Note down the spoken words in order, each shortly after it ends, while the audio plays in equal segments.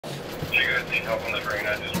you guys need help on the train?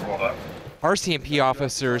 I just rolled up. RCMP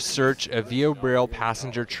officers search a Via Rail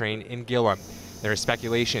passenger train in Gillam. There is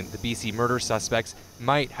speculation the BC murder suspects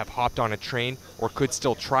might have hopped on a train or could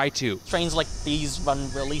still try to. Trains like these run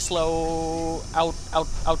really slow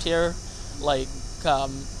out here,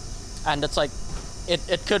 and it's like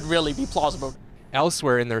it could really be plausible.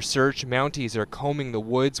 Elsewhere in their search, Mounties are combing the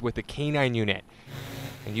woods with a canine unit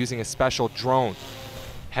and using a special drone.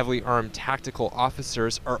 Heavily armed tactical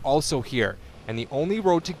officers are also here, and the only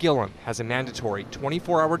road to Gillam has a mandatory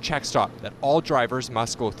 24-hour check stop that all drivers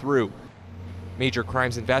must go through. Major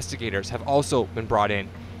crimes investigators have also been brought in.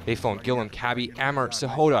 They phoned Gillam cabbie Amar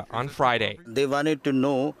Sahota on Friday. They wanted to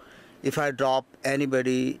know if I drop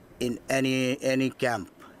anybody in any camp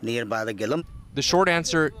nearby the Gillam. The short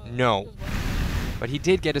answer, no. But he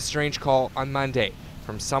did get a strange call on Monday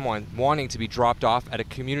from someone wanting to be dropped off at a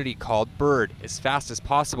community called Bird as fast as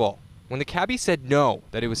possible. When the cabbie said no,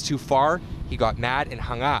 that it was too far, he got mad and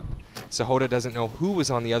hung up. Sahota doesn't know who was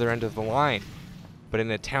on the other end of the line. But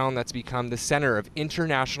in a town that's become the center of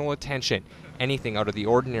international attention, anything out of the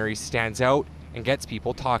ordinary stands out and gets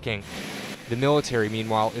people talking. The military,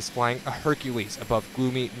 meanwhile, is flying a Hercules above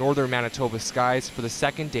gloomy northern Manitoba skies for the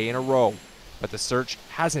second day in a row. But the search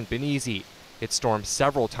hasn't been easy. It stormed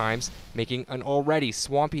several times, making an already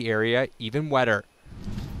swampy area even wetter.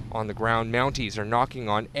 On the ground, Mounties are knocking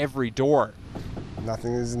on every door.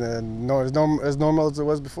 Nothing is as normal as it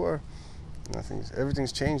was before.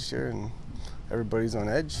 Everything's changed here, and everybody's on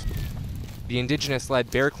edge. The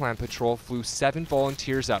Indigenous-led Bear Clan Patrol flew 7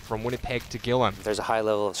 volunteers up from Winnipeg to Gillam. There's a high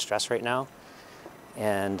level of stress right now,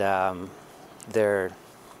 and their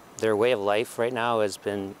way of life right now has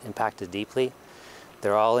been impacted deeply.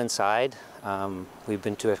 They're all inside. We've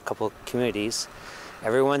been to a couple communities.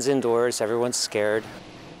 Everyone's indoors, everyone's scared.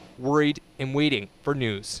 Worried and waiting for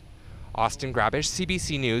news. Austin Grabish,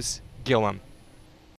 CBC News, Gillam.